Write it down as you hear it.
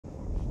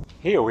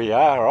Here we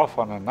are off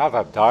on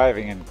another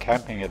diving and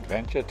camping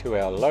adventure to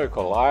our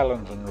local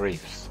islands and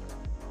reefs.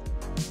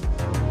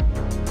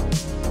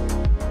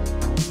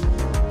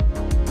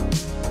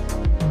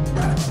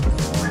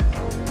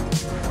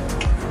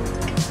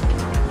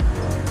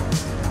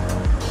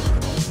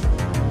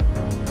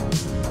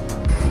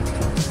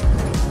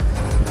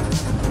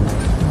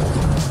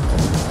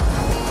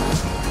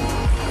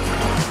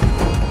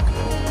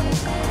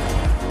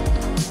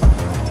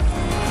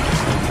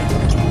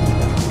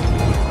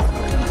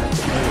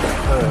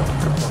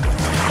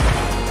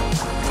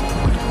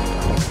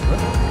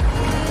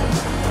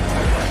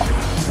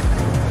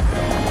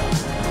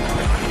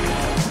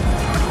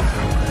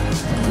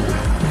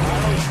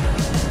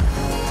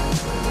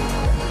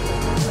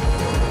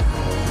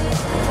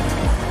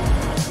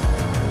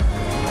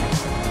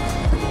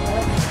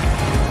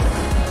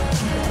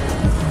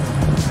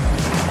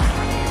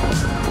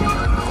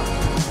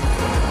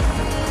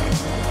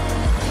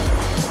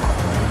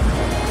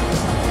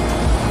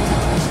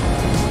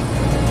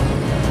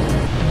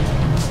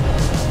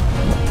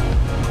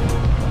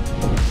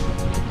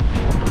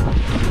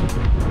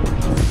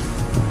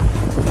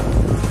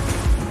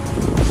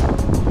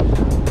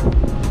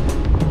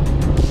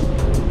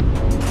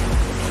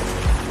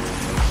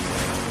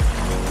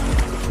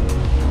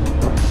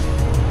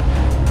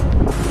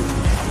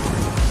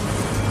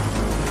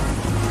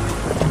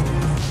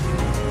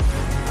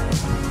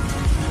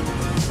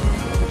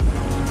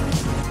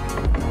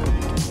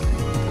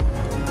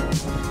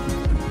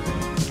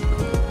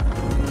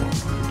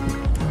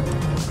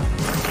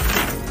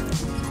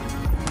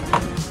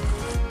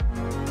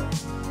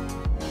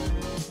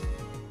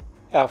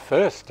 Our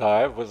first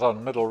dive was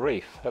on Middle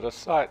Reef, at a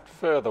site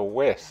further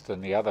west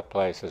than the other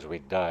places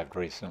we'd dived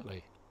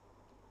recently.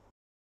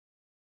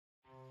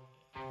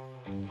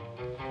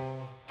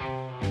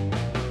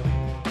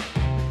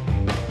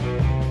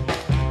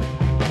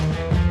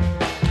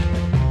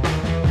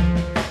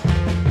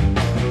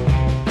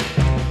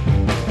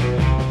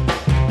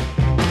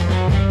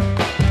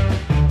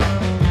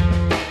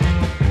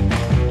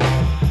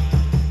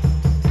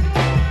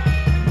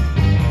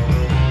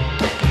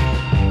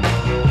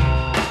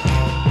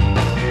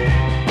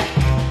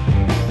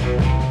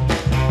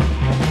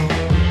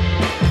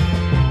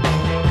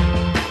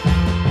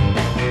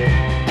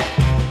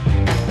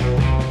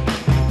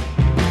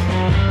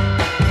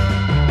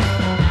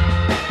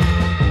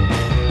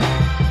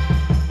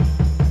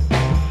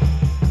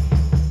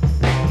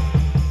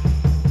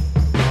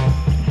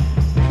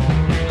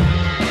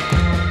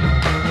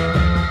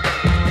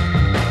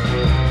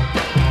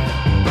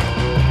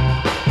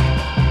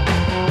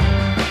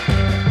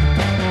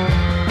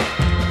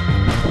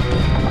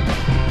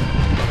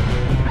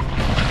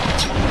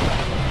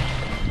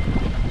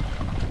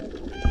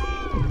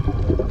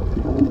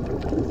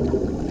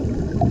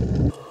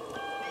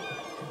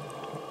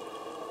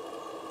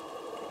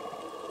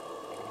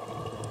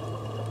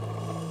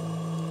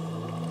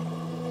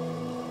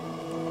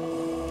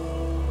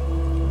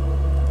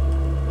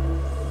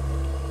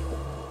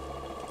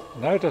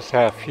 Notice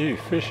how few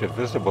fish are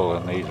visible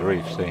in these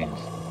reef scenes.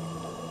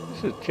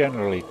 This is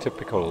generally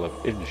typical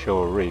of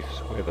inshore reefs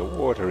where the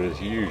water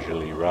is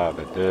usually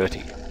rather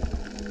dirty.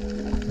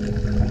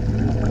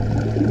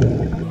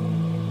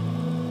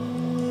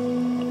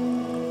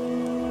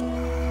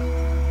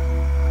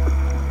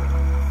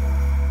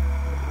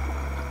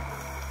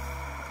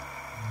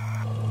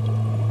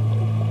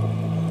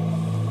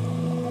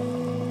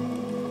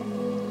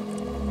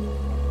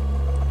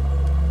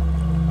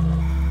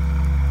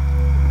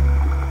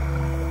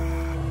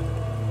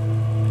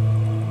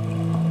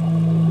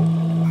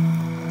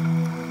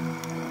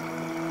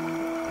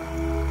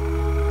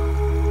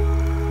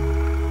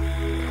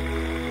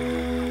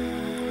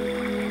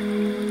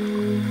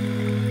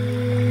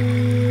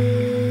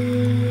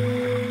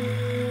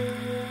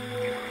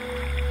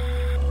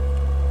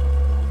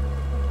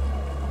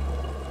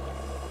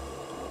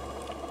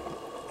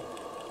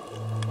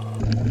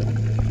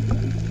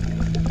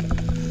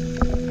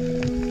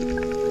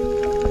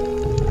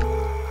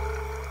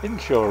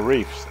 Inshore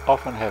reefs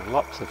often have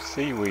lots of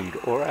seaweed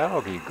or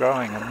algae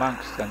growing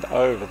amongst and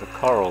over the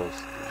corals,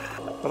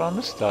 but on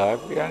this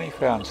dive we only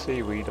found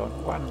seaweed on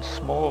one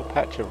small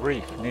patch of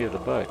reef near the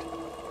boat.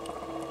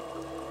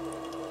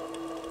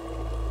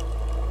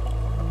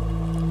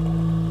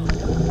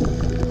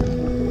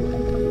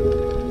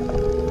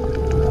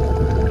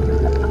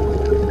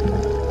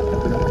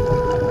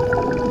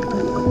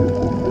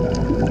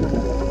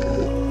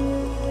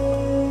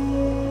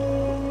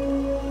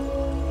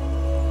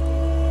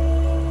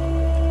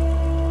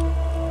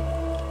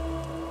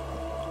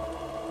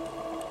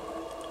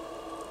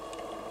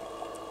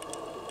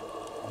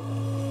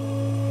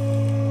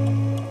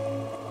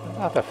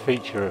 Another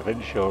feature of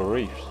inshore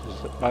reefs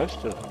is that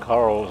most of the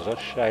corals are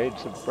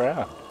shades of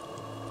brown.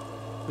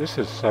 This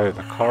is so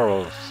the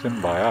coral's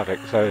symbiotic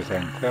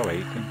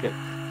zooxanthellae can get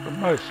the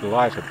most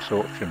light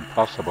absorption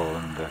possible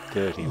in the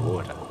dirty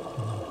water.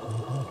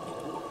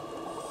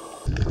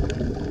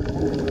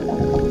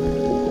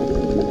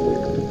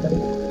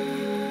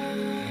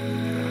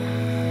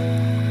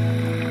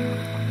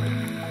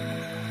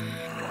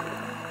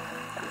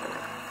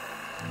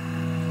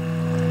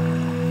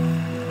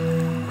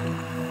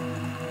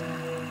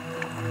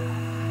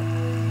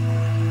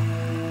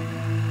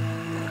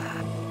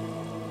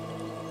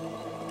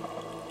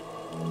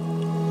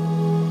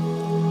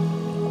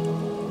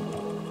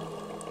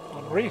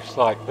 reefs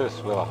like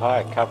this with a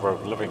high cover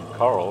of living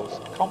corals,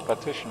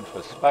 competition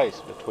for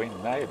space between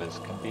neighbours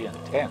can be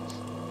intense.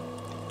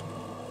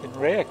 In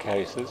rare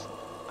cases,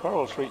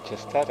 corals reach a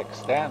static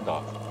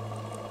standoff,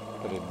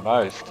 but in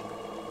most,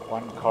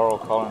 one coral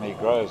colony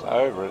grows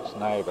over its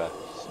neighbour,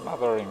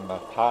 smothering the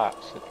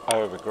parts it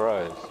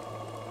overgrows.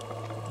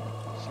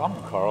 Some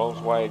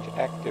corals wage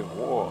active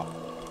war,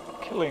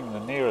 killing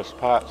the nearest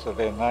parts of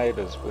their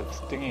neighbours with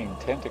stinging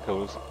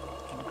tentacles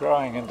and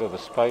growing into the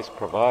space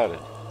provided.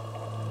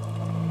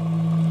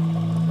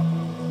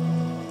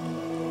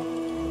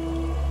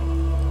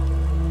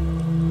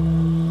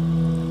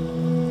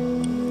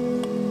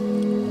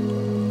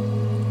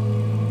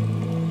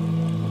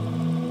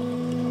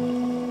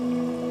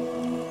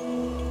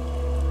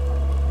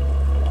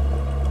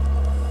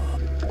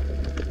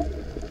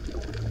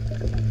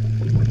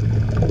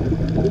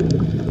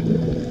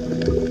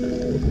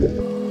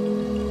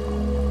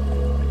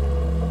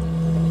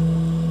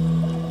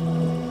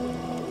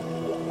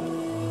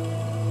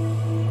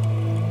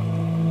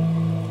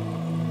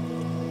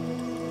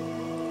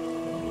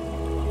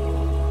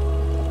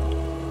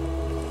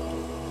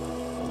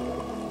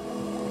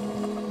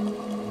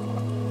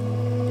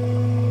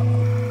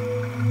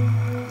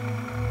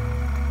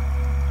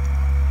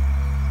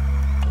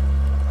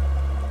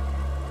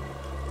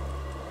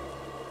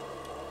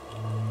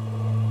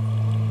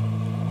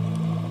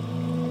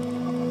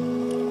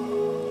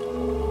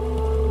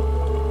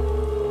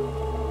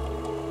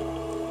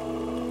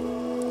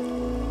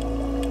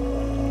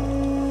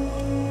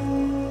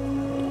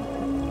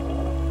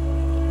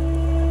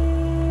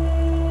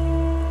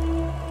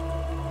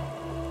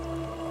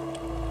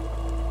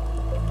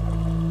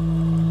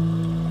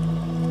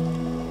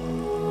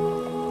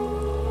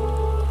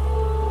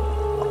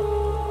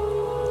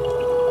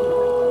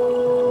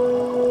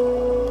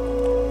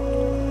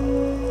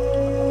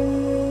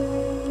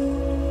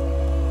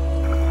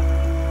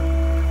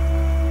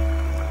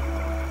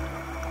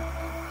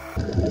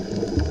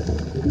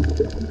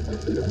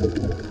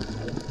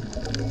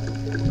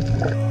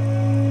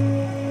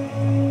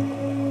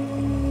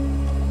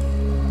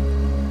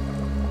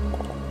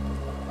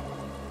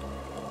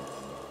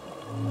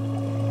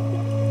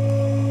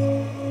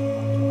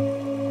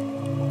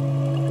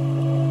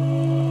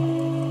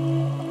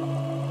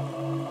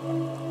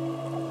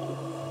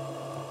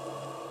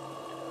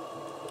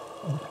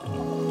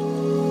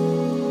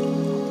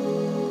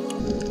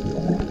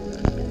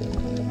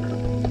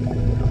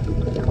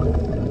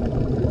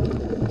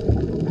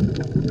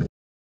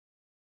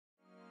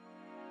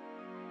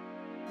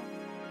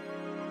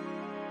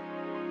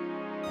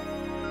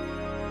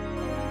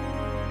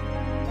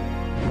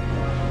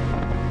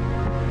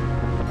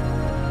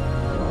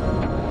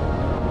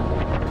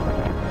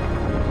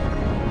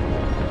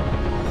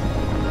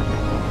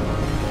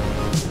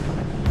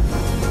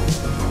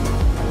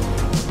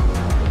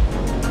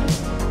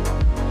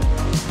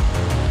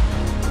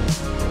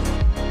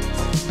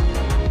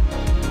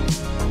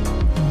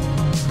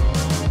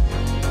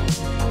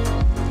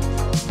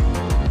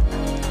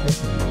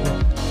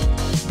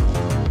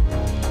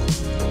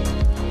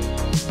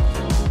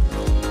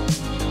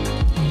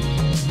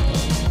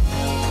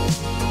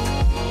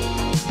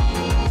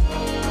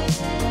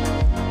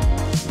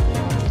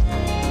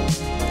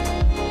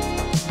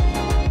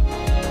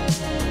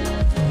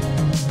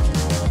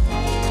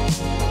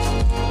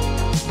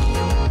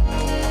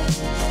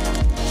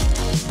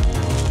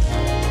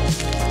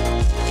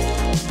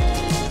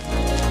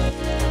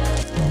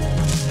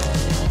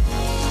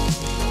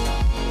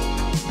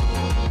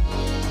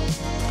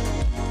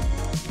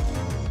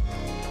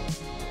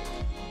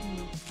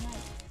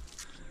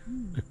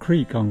 The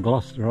creek on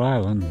Gloucester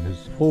Island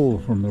is full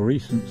from the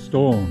recent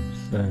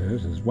storms, so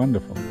this is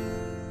wonderful.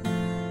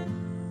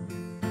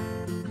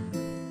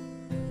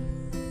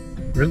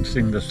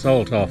 Rinsing the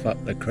salt off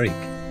up the creek.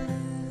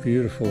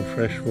 Beautiful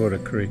freshwater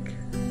creek.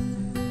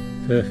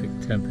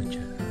 Perfect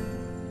temperature.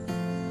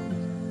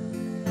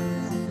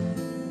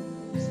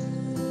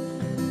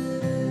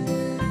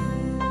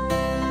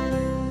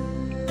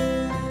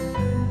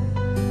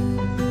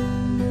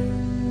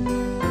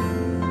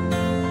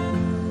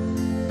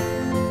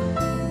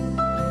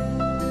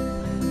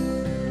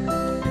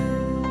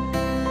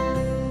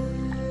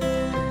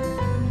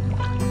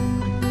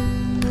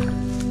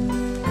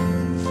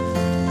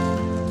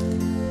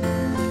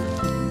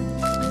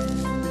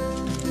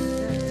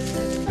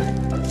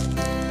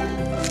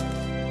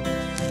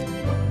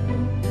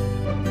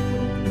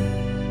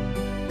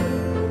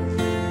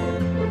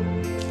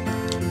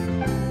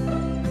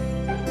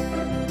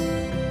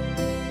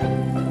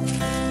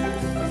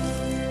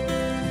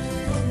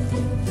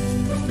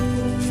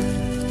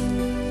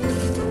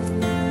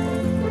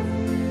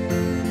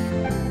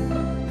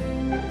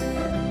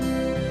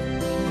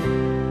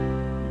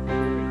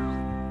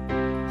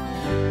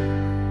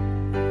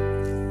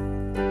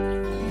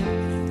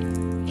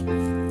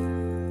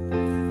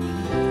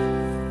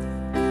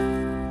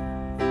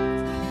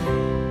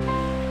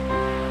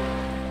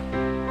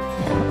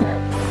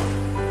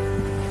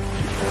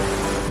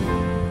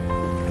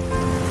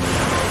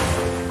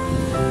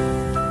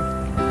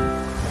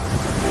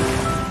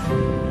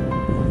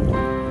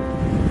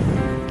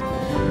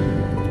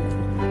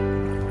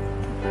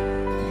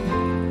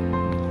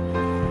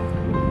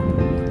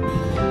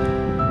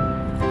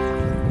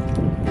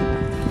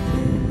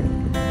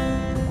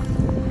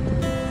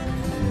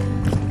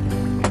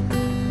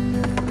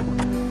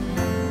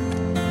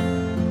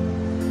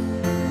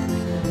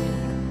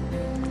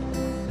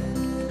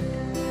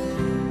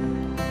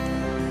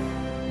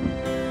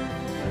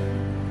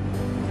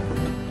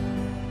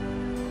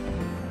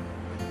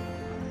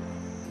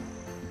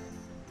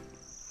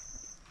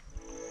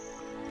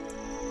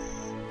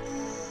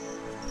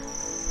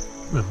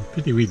 Well,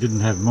 pity we didn't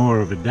have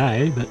more of a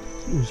day, but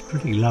it was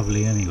pretty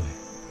lovely anyway.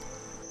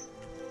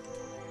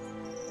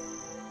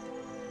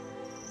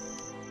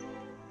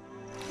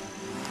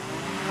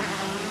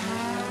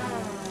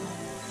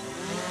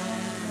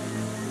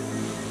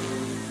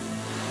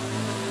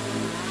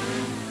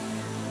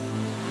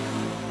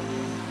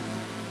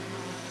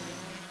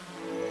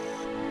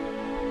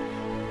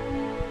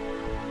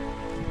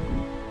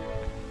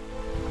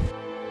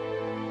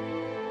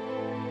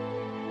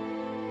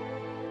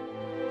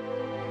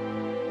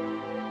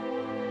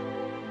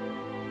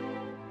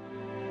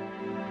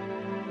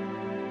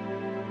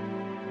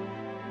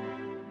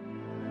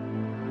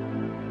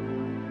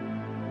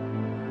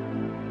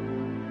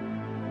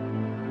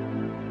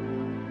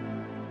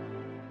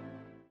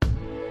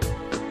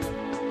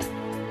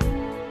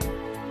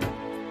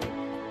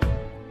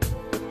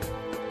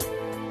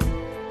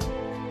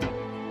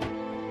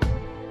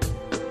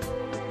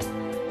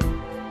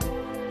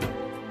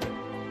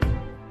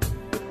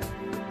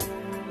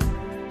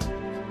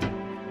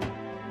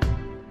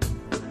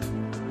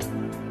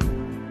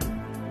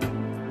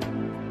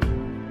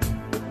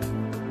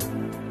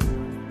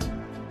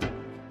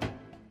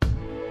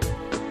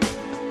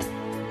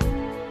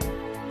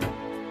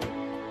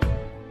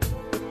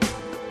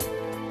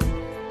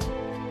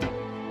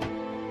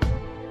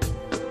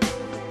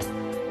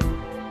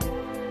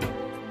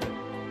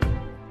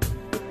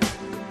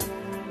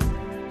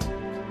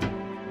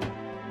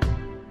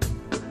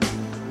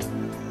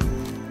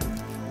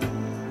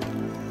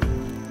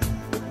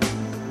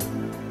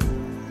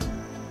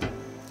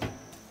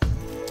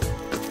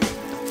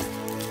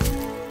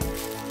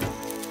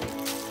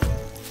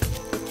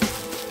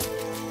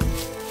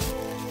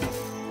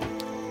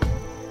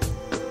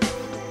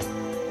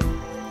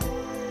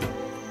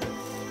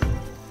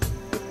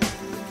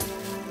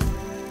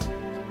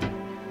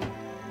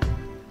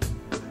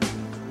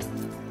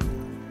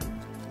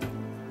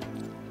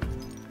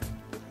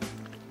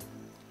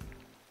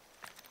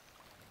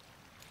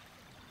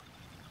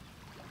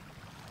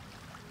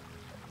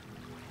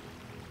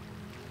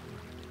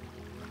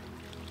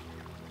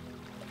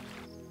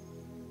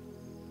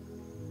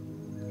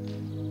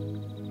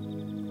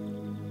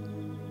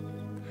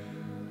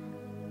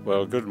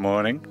 Well, good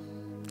morning.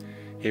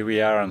 Here we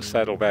are on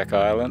Saddleback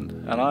Island,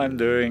 and I'm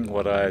doing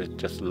what I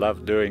just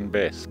love doing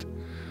best,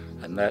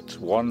 and that's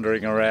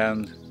wandering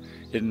around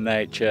in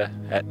nature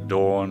at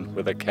dawn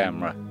with a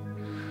camera.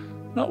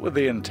 Not with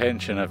the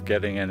intention of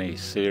getting any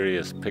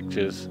serious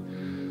pictures,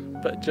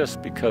 but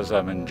just because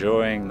I'm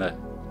enjoying the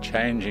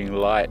changing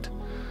light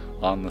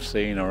on the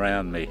scene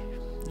around me.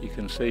 You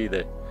can see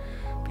that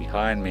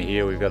behind me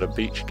here we've got a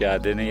beach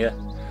gardenia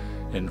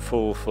in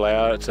full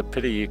flower. It's a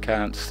pity you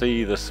can't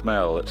see the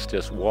smell, it's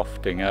just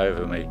wafting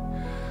over me,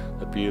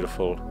 the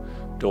beautiful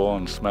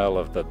dawn smell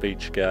of the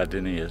beach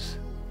gardenias.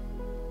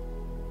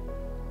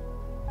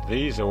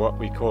 These are what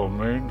we call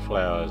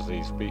moonflowers,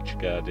 these beach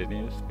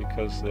gardenias,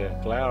 because they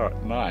flower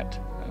at night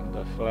and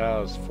the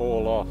flowers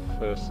fall off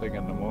first thing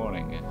in the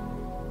morning.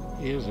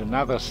 Here's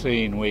another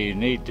scene where you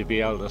need to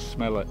be able to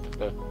smell it.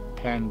 The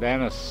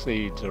pandanus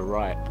seeds are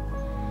ripe.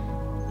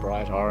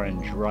 Bright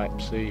orange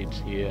ripe seeds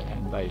here,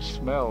 and they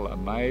smell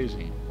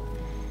amazing,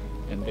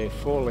 and they're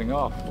falling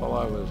off. While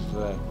I was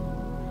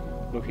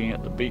looking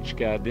at the beach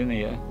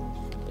gardenia,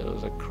 there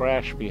was a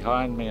crash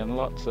behind me and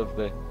lots of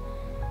the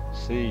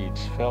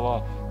seeds fell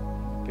off.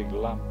 A big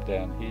lump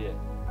down here.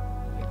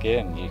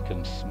 Again, you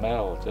can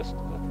smell just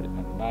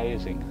an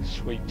amazing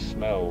sweet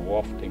smell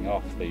wafting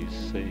off these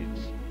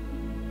seeds.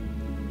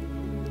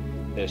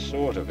 They're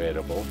sort of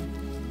edible.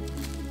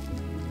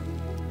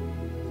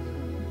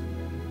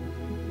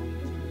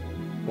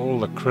 All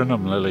the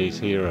crinum lilies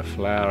here are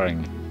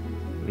flowering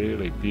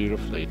really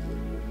beautifully.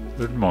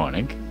 Good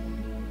morning.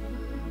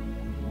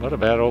 What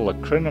about all the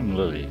crinum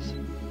lilies?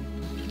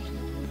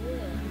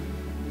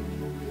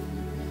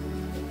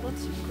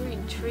 Lots of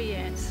green tree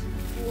ants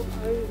all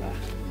over.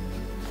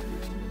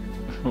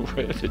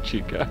 Where did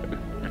you go? I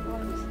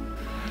was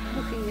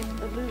looking at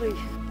the lily.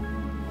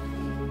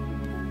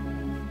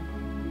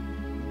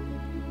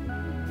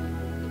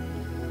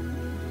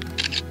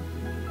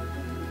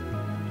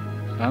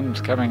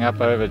 Sun's coming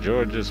up over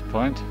George's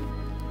Point.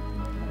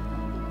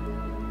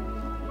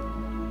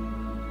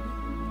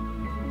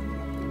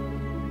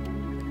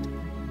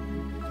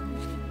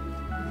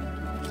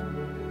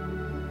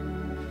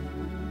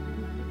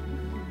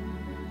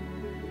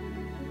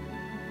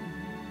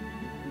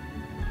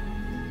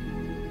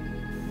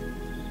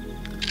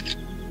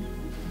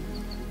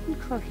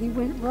 Looks like he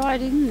went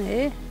right in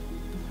there.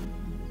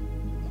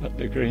 What,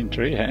 the green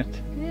tree ant?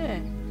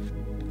 Yeah.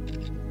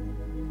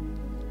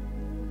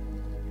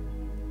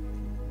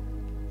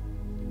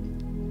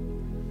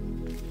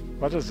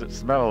 What does it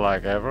smell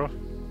like, Avril?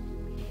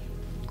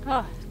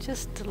 Oh,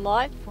 just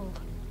delightful.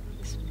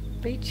 This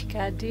beach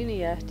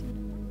gardenia.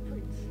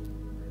 Prints.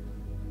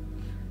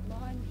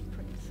 Line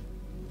prints.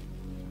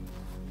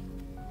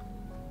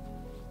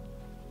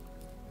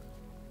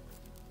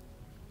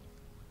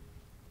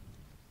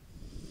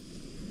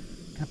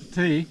 Cup of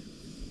tea?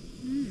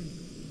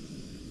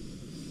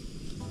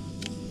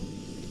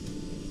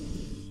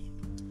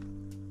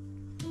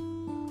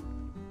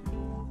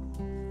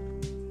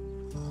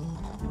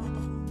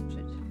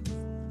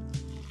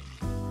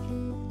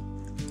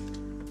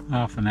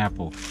 Half an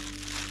apple.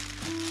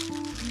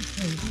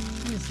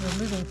 There's a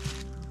little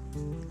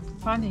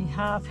funny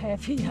half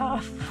happy,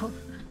 half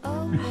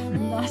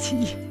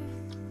nutty.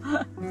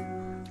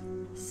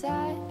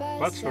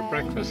 What's for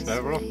breakfast,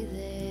 Avril?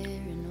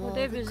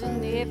 Whatever's in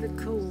the ever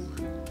cool.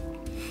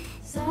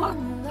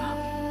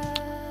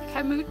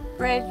 Kamut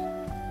bread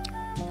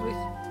with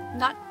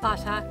nut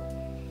butter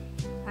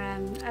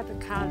and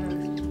avocado.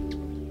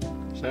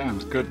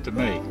 Sounds good to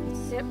me.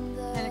 Yep,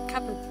 and a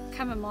cup of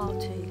chamomile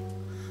tea.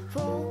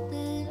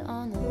 Folded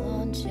on the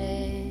lawn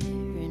chair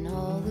in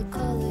all the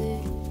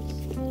colors.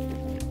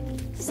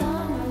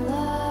 Summer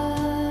love.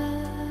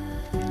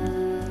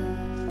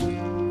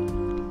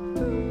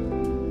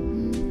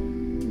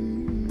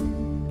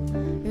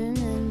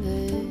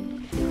 Remember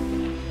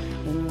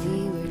when we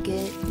were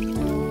getting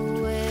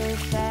nowhere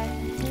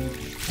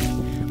fast?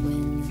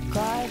 When the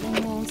garden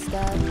won't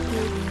stop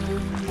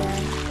giving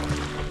back.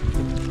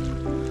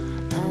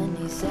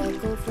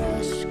 Honeysuckle,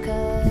 fresh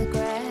cut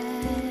grass.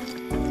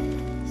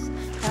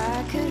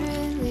 I could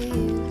really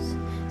use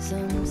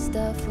some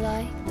stuff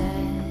like that.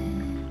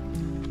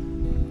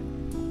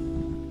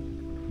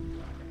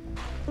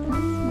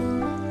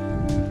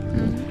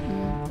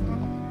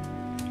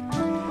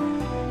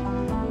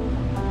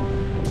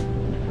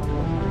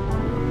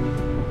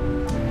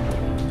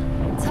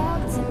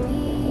 Talk to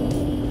me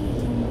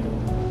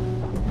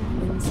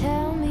and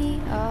tell me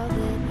all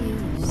that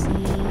you've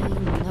seen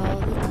and all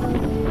the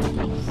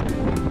colors.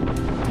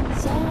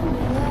 Summer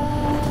love.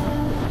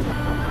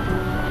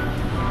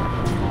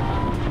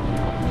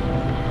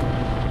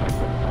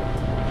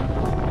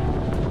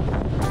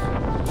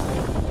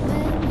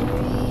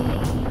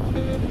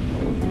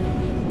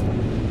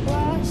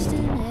 Washed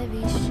in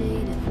every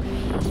shade of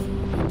green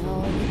and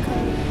all the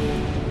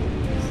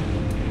colors.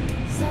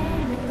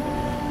 Summer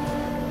love.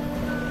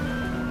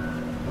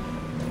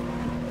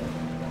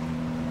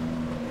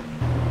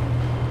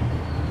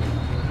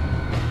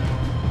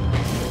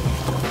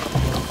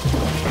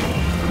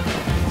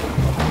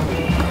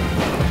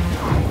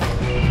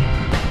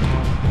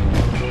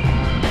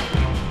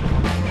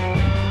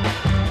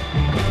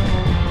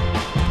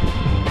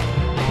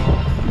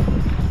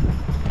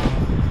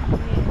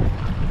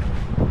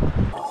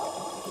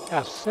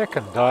 Our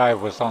second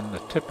dive was on the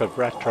tip of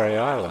Rattray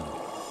Island.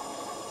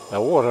 The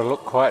water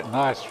looked quite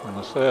nice from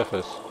the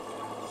surface,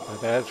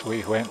 but as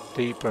we went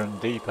deeper and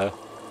deeper,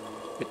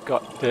 it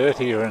got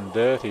dirtier and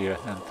dirtier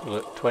until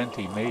at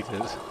 20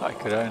 metres I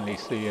could only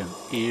see an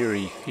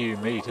eerie few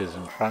metres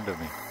in front of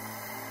me.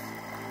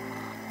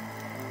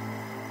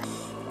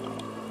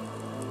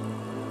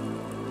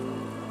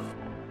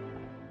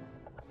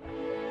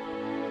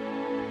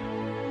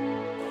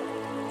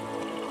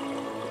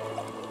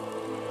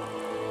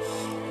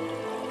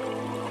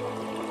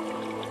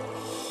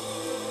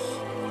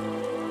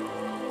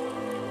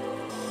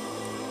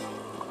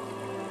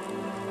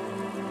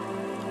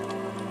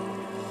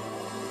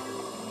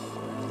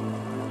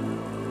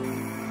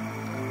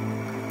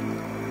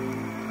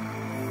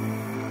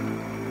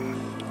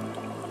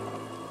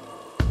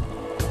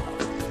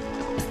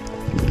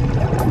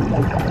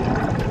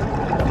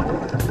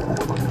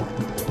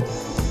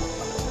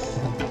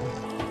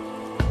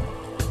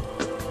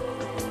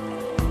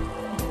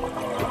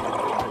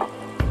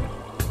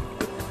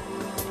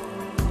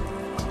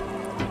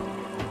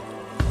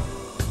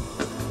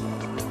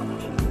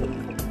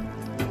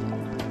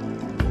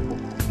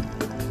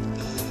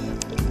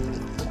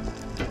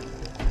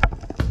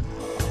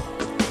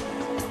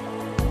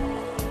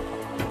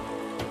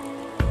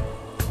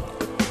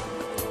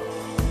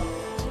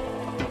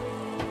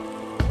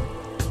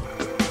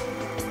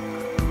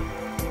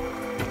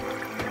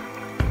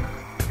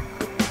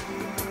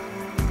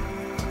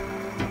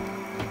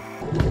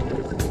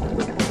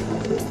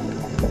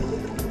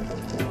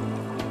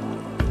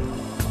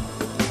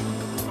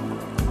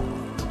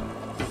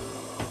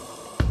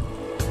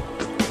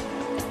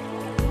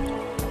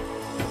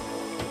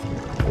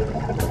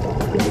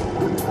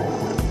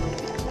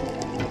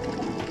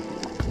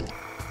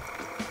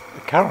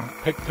 The current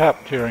picked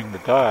up during the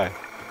dive,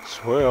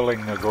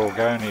 swirling the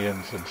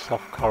gorgonians and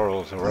soft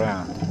corals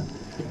around,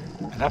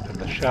 and up in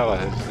the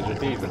shallows it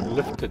had even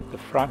lifted the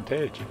front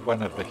edge of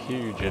one of the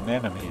huge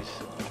anemones,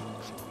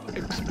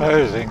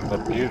 exposing the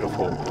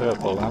beautiful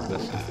purple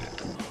underside.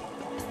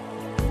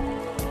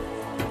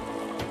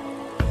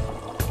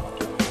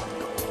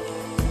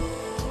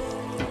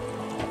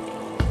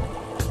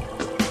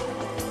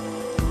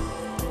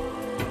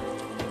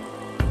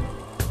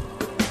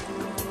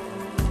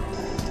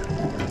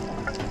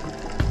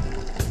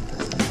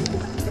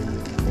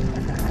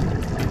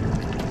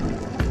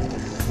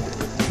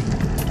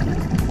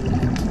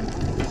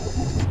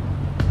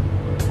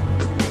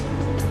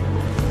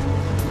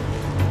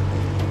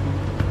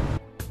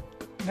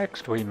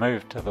 Next we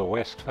moved to the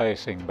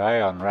west-facing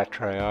bay on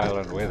Rattray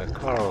Island where the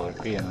coral had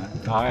been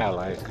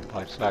annihilated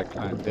by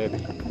Cyclone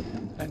Debbie,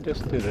 and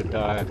just did a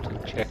dive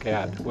to check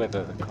out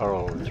whether the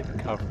coral was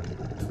recovering.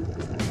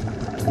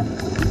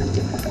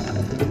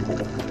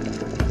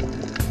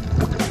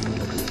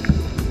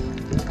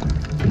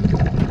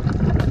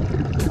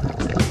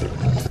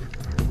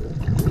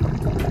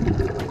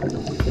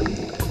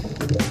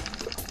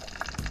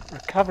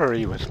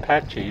 recovery was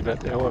patchy, but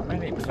there were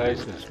many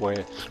places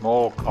where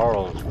small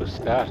corals were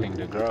starting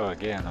to grow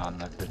again on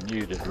the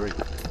denuded reef.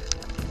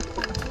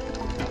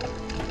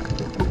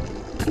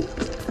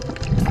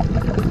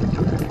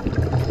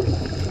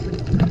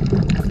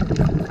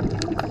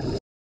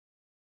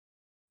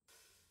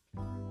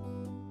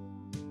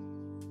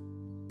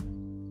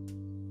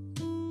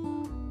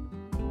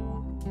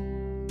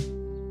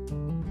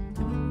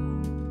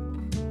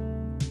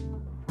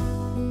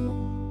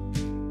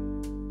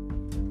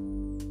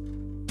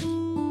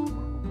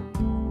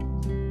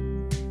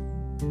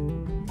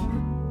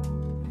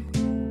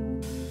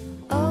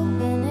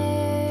 Open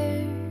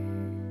air,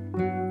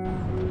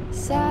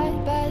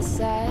 side by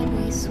side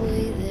we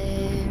sway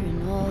there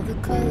in all the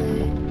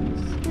colors.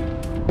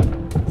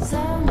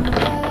 Summer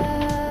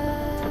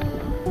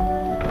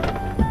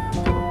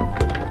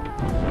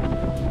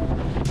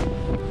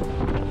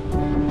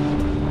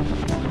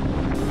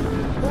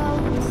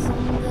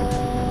lonesome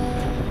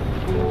love,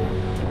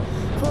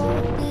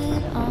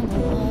 folded on the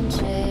lawn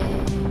chair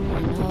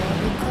in all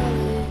the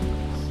colors.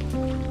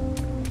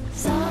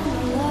 Summer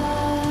love.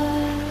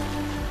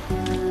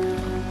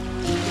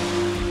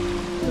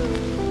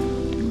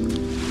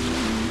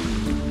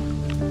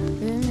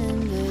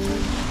 Remember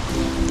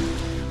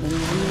when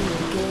we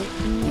were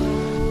getting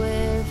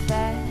nowhere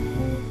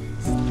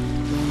fast,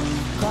 when the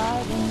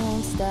garden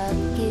won't stop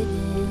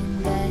giving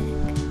back.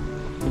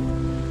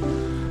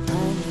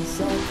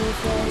 Honeysuckle,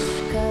 fresh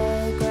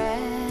cut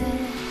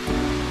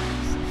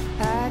grass.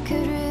 I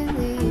could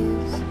really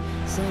use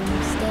some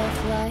stuff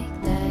like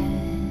that.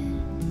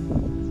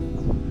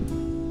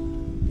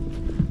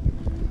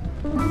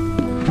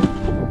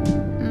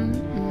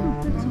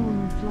 That's all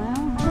in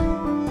flower.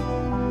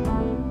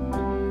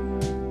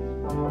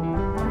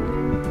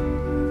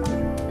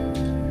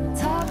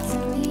 Talk to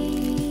me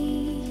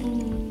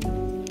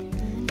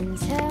and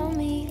tell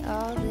me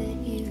all that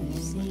you've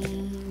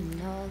seen.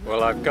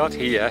 Well, I've got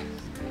here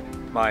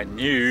my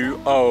new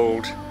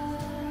old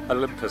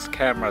Olympus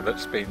camera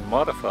that's been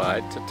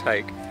modified to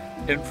take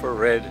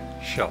infrared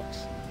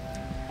shots.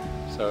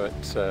 So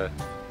it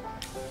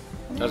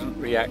doesn't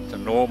react to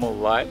normal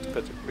light,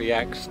 but it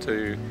reacts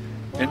to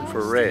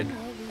infrared,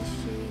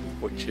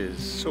 which is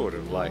sort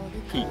of like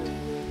heat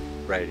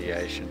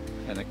radiation,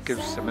 and it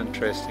gives some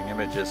interesting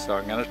images. So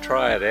I'm going to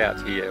try it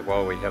out here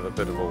while we have a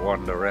bit of a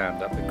wander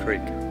around up the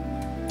creek.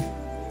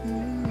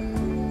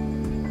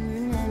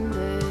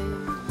 Remember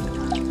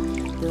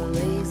the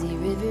lazy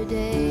river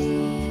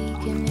day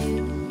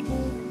canoe,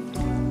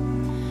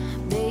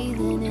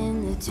 bathing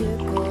in the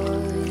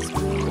turquoise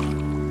blue,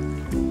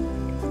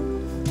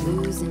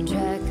 losing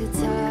track of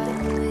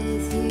time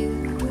with you.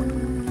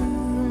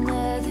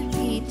 Another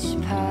peach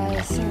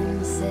pie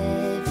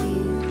sunset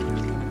view,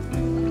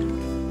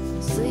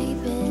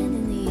 sleeping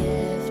in the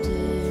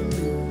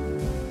afternoon.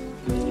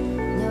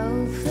 No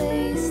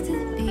place to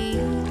be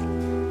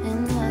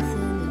and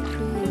nothing to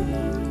prove.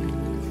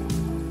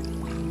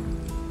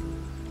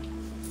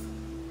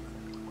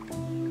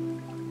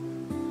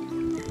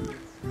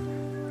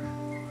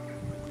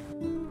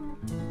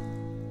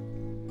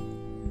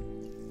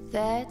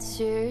 That's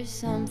sure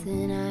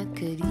something I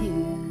could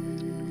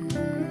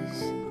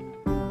use.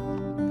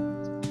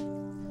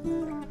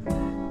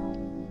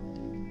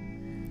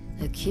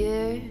 A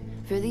cure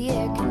for the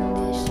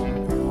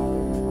air-conditioned